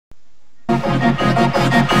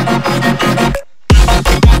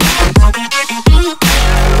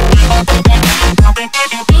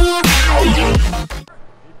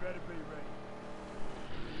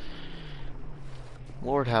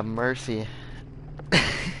Lord have mercy.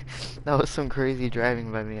 That was some crazy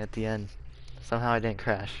driving by me at the end. Somehow I didn't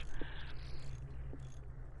crash.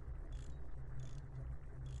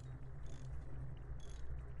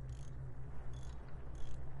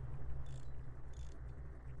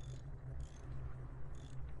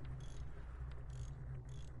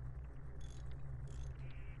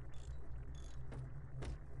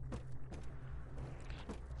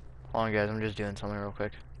 Hold on guys, I'm just doing something real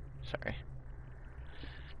quick. Sorry.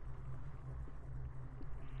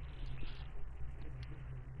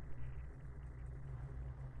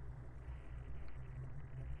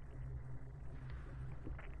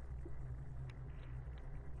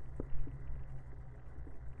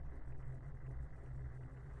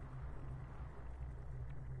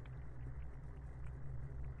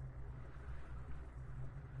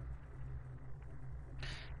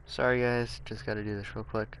 Sorry guys, just gotta do this real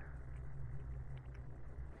quick.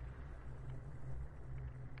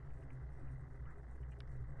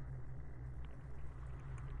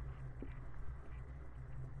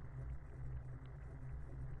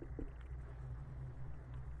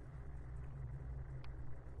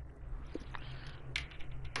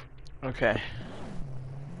 Okay.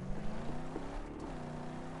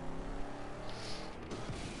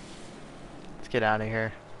 Let's get out of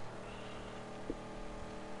here.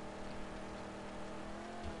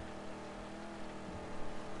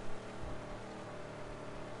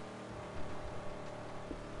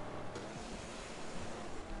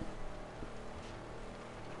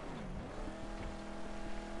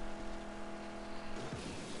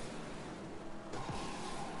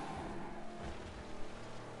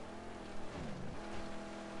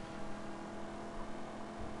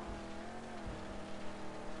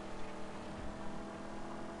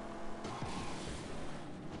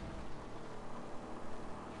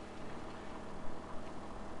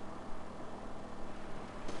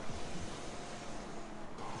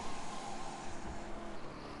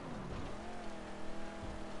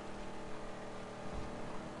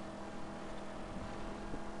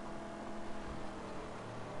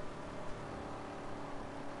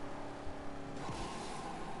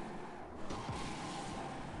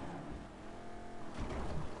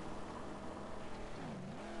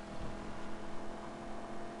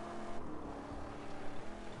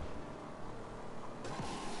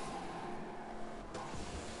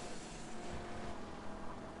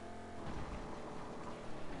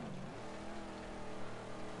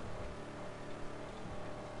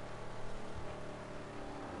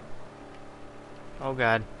 Oh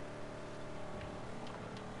god.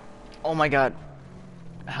 Oh my god.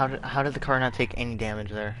 How did the car not take any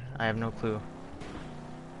damage there? I have no clue.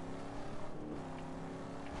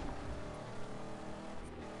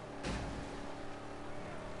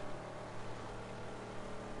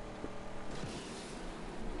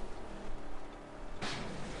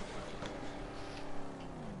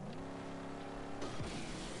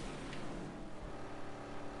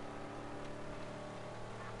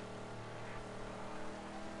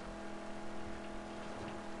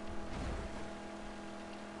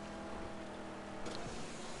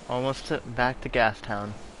 Almost back to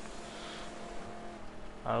Gastown.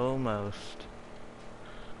 Almost.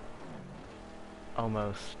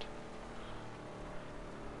 Almost.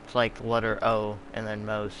 It's like letter O and then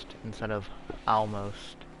most instead of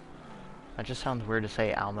almost. That just sounds weird to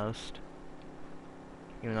say almost.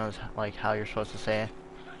 Even though it's like how you're supposed to say it.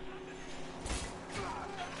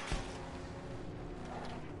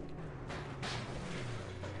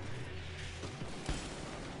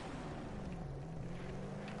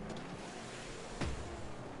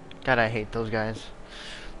 God, I hate those guys.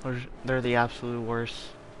 They're the absolute worst.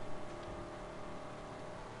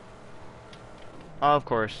 Oh, of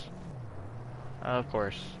course. Of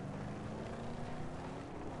course.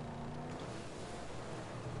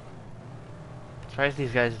 Surprised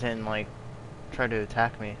these guys didn't, like, try to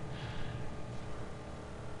attack me.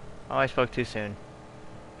 Oh, I spoke too soon.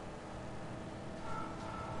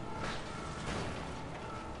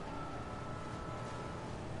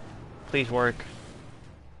 Please work.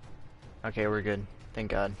 Okay, we're good.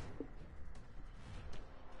 Thank God.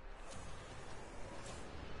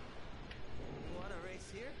 Want a race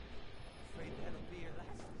here? Afraid that'll be your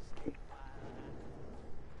last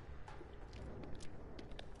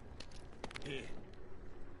escape.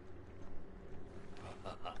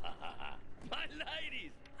 My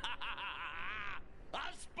ladies!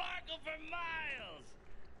 I'll sparkle for miles!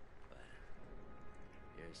 But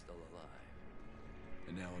you're still alive.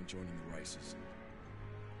 and now I'm joining the races.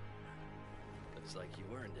 Looks like you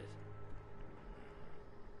earned it.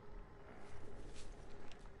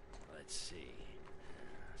 Let's see.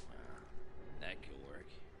 Well, that could work.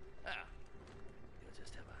 Ah, you'll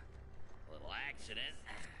just have a little accident.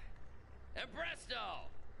 And presto!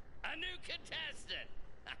 A new contestant!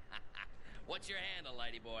 What's your handle,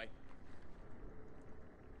 lady boy?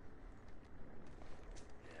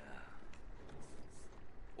 Yeah.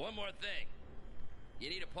 One more thing. You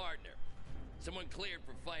need a partner. Someone cleared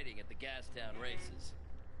for fighting at the Gastown races.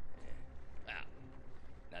 Well,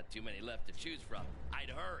 not too many left to choose from. I'd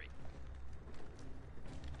hurry.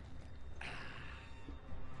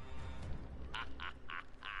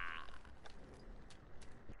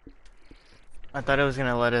 I thought it was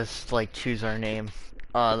gonna let us like choose our name.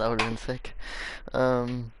 That would've been sick.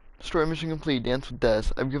 Story mission complete. Dance with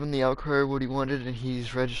Death. I've given the Outcrier what he wanted, and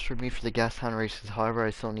he's registered me for the Gastown races. However,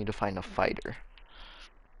 I still need to find a fighter.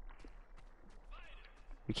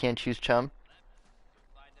 We can't choose Chum.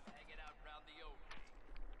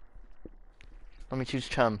 Let me choose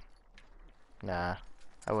Chum. Nah,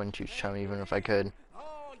 I wouldn't choose Chum even if I could.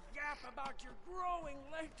 Oh, yap about your growing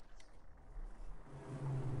legs.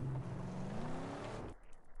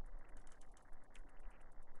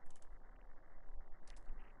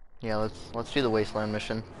 Yeah, let's do the Wasteland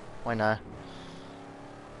mission. Why not?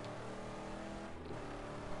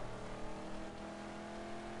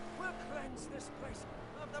 We'll cleanse this place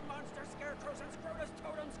of the monster scarecrows and Scrotus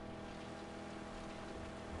totems.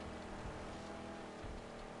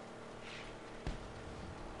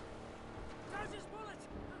 Dodge his bullets!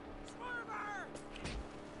 Swerve!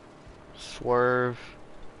 Swerve.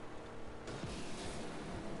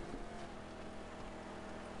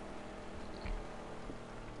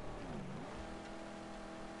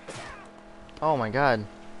 Oh my god.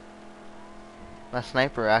 That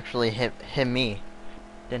sniper actually hit me.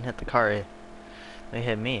 Didn't hit the car. They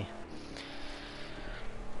hit me.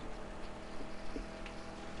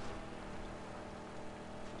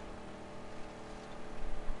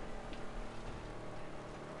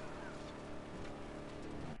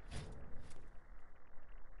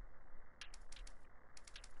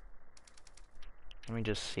 Let me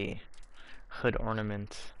just see. Hood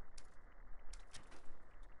ornaments.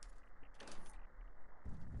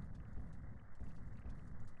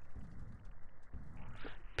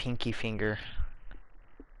 Pinky finger.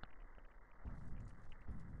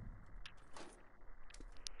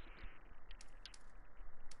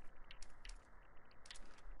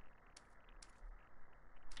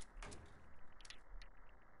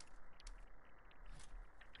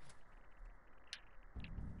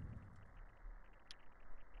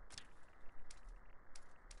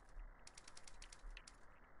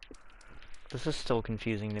 This is still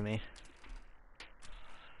confusing to me.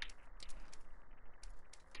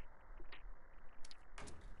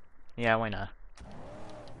 Yeah, why not?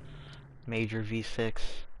 Major V6.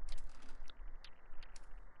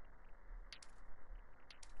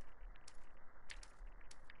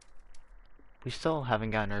 We still haven't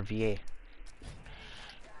gotten our VA.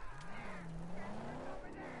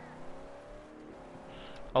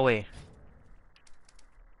 Oh wait.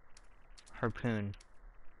 Harpoon.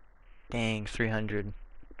 Dang, 300.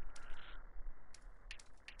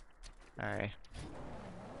 Alright.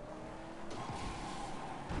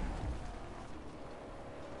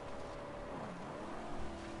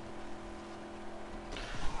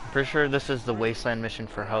 Pretty sure this is the Wasteland mission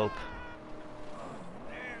for Hope.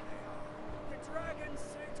 There they are. The dragon's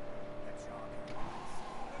scent. The joggers.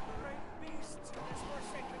 The great beasts of this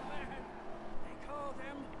forsaken land. They call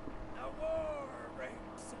them the war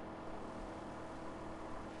rapes.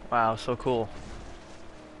 Wow, so cool.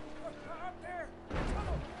 Up there. The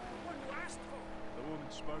tunnel. One you asked for. The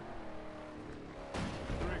woman spoke.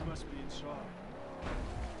 The rig must be inside.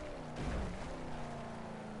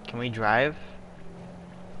 Can we drive?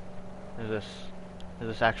 Is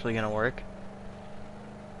this actually gonna work?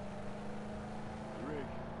 The rig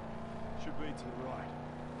should be to the right.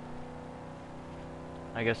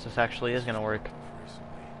 I guess this actually is gonna work.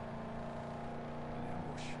 Recently, an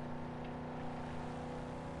ambush.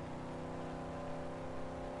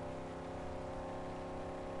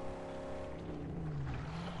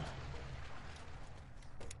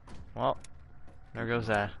 Well, there goes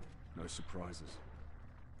that. No surprises.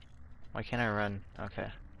 Why can't I run?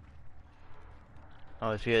 Okay. Oh,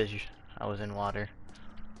 it's because I was in water.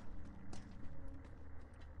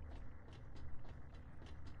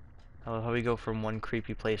 I love how we go from one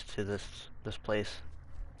creepy place to this place.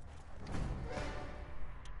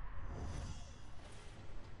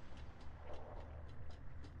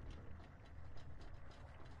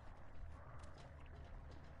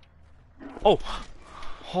 Oh!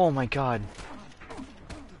 Oh my god.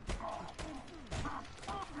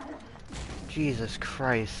 Jesus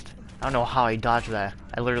Christ. I don't know how I dodged that.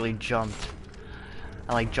 I literally jumped.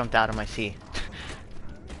 I like jumped out of my seat.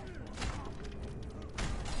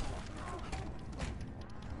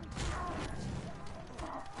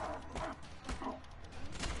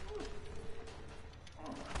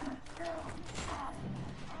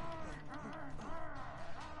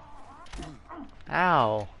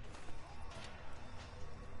 Ow.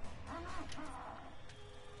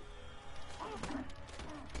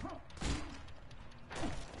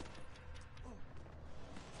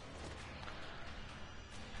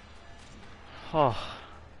 Oh.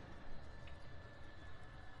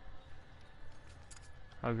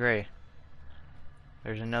 Oh great.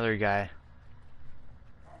 There's another guy.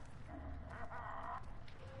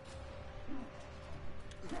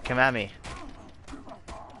 Come at me.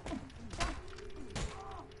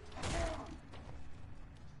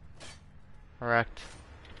 Correct.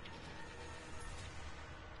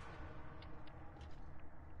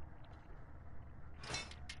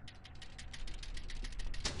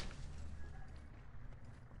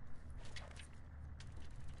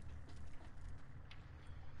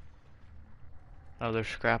 Oh, there's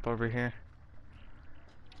scrap over here.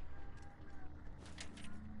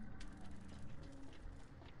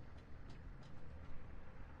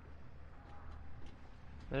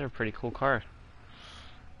 They're a pretty cool car.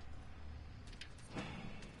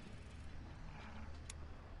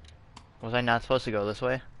 Was I not supposed to go this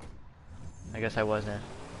way? I guess I wasn't.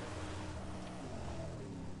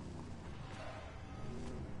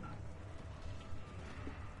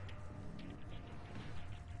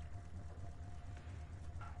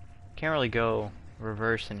 Can't really go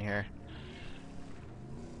reverse in here.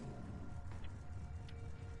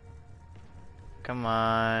 Come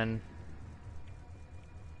on.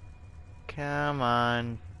 Come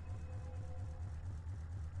on.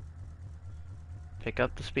 Pick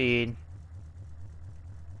up the speed.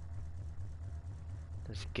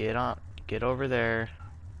 Just get on. Get over there.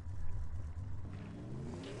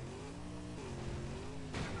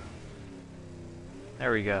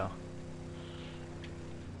 There we go.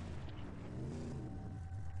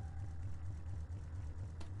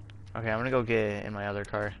 Okay, I'm gonna go get in my other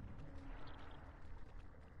car.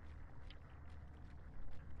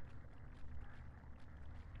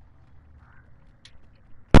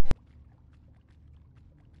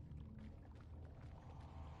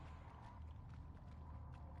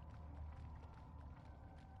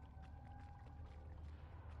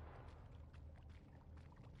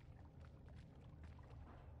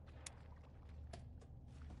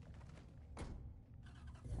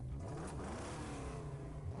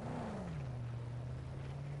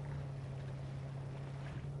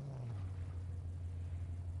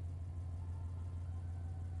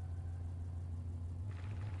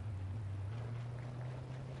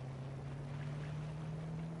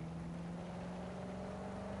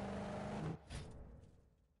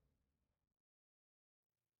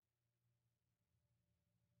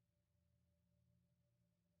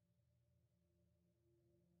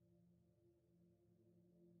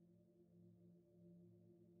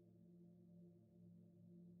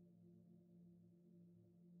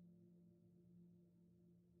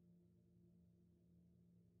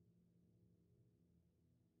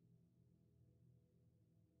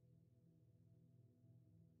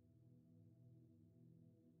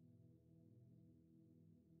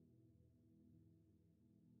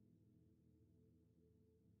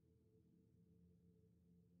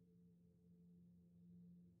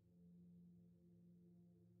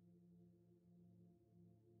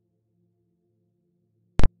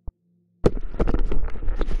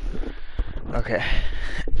 Okay.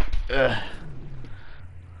 Ugh.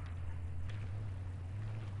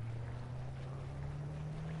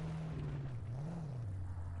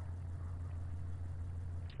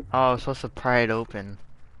 Oh, I was supposed to pry it open.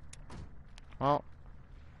 Well,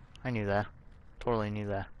 I knew that. Totally knew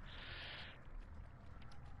that.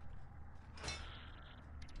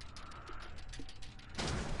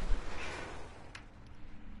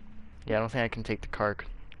 Yeah, I don't think I can take the car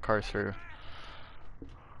through.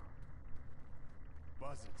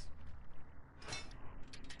 Buzzards.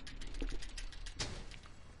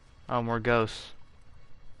 Oh, more ghosts.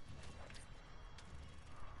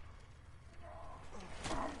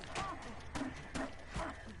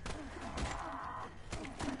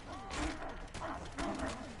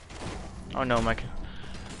 Oh no,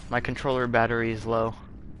 my controller battery is low.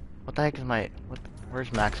 What the heck is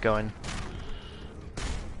where's Max going?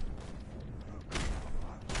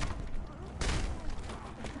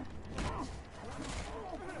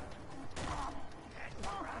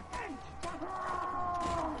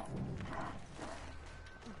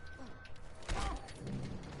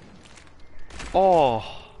 Oh,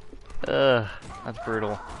 that's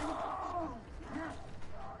brutal.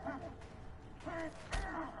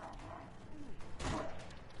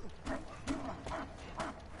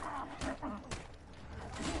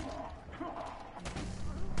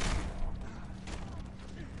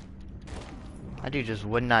 That dude just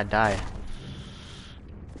would not die.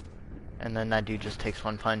 And then that dude just takes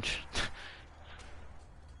one punch.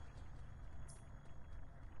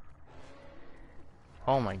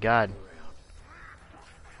 Oh my god.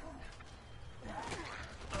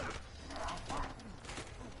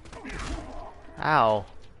 Ow.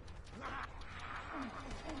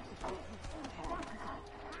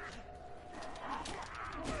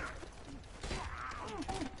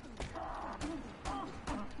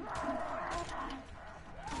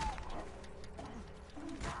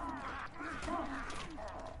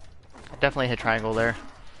 Definitely hit triangle there.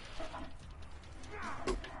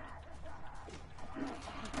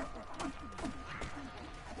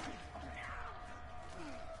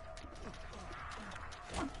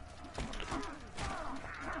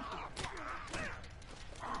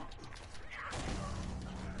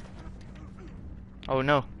 Oh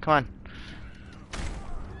no, come on.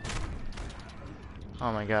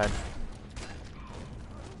 Oh my god.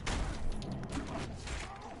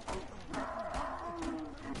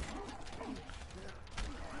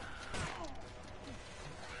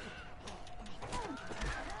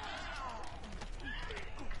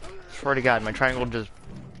 Swear to god, my triangle just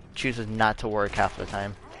chooses not to work half the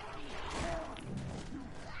time.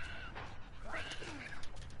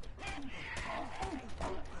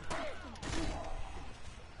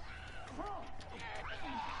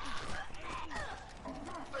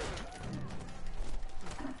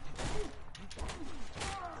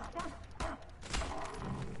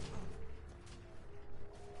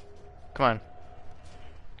 Come on.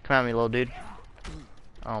 Come at me, little dude.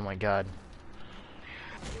 Oh my god.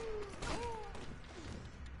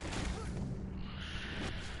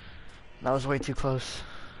 That was way too close.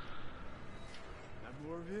 Have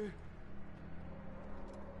more of you?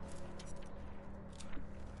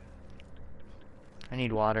 I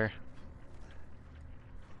need water.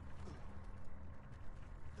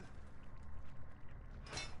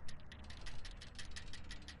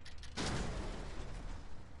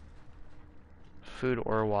 Food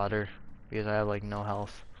or water, because I have like no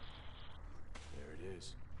health. There it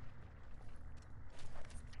is.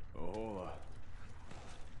 Oh,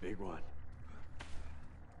 big one.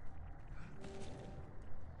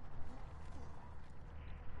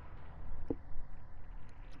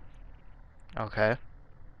 Okay.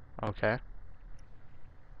 Okay.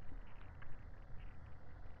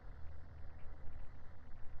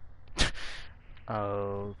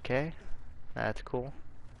 Okay. That's cool.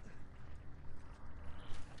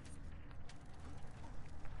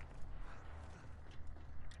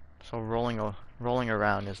 So rolling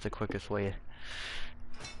around is the quickest way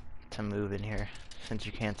to move in here, since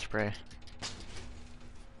you can't spray.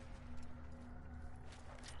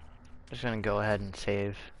 Just gonna go ahead and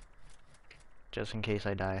save, just in case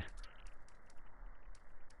I die.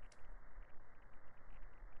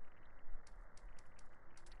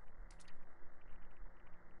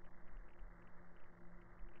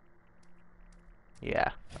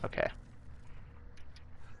 Yeah, okay.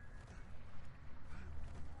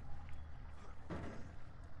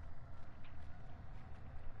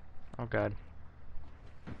 Oh god.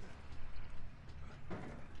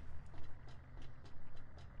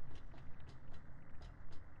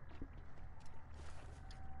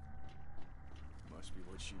 Must be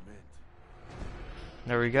what she meant.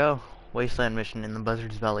 There we go. Wasteland mission in the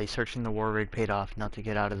Buzzard's Belly. Searching the war rig paid off. Not to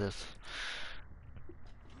get out of this.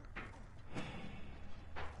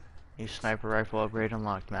 New sniper rifle upgrade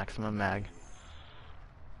unlocked. Maximum mag.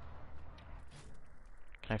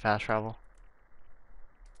 Can I fast travel?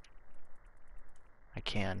 I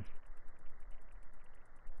can.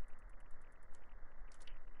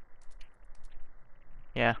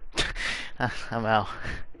 Yeah. I'm out.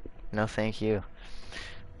 No thank you.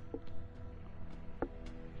 I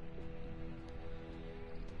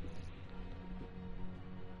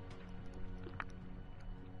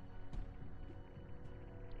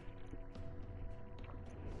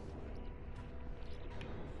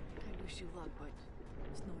wish you luck, but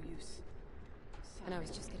it's no use. And I was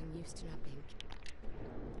just getting used to not being.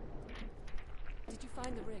 Did you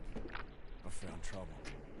find the rig? I found trouble.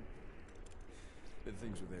 The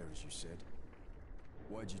things were there, as you said.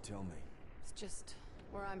 Why'd you tell me? It's just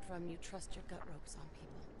where I'm from, you trust your gut ropes on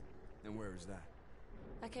people. And where is that?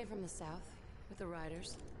 I came from the south with the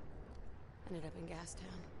riders. Ended up in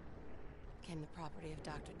Gastown. Became the property of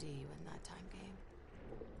Dr. D when that time came.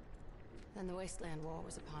 Then the Wasteland War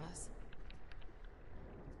was upon us.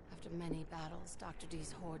 After many battles, Dr.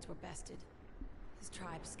 D's hordes were bested. His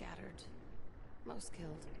tribe scattered. Most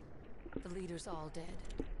killed. The leaders all dead.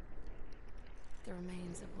 The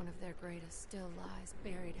remains of one of their greatest still lies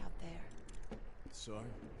buried out there. So?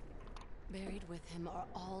 Buried with him are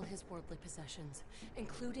all his worldly possessions,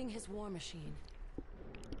 including his war machine.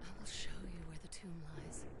 I will show you where the tomb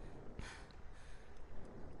lies.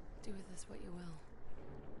 Do with this what you will.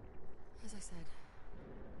 As I said,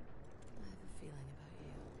 I have a feeling about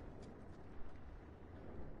you.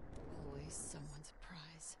 Always someone's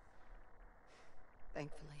prize.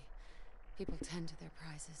 Thankfully, people tend to their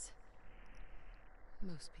prizes.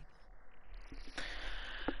 Most people.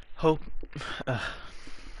 Hope.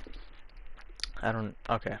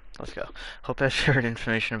 Okay, let's go. Hope has shared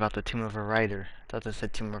information about the tomb of a rider. I thought this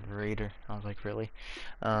said tomb of a raider. I was like, really?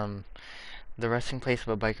 The resting place of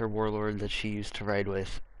a biker warlord that she used to ride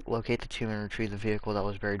with. Locate the tomb and retrieve the vehicle that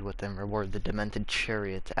was buried with them. Reward the demented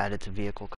chariots added to vehicle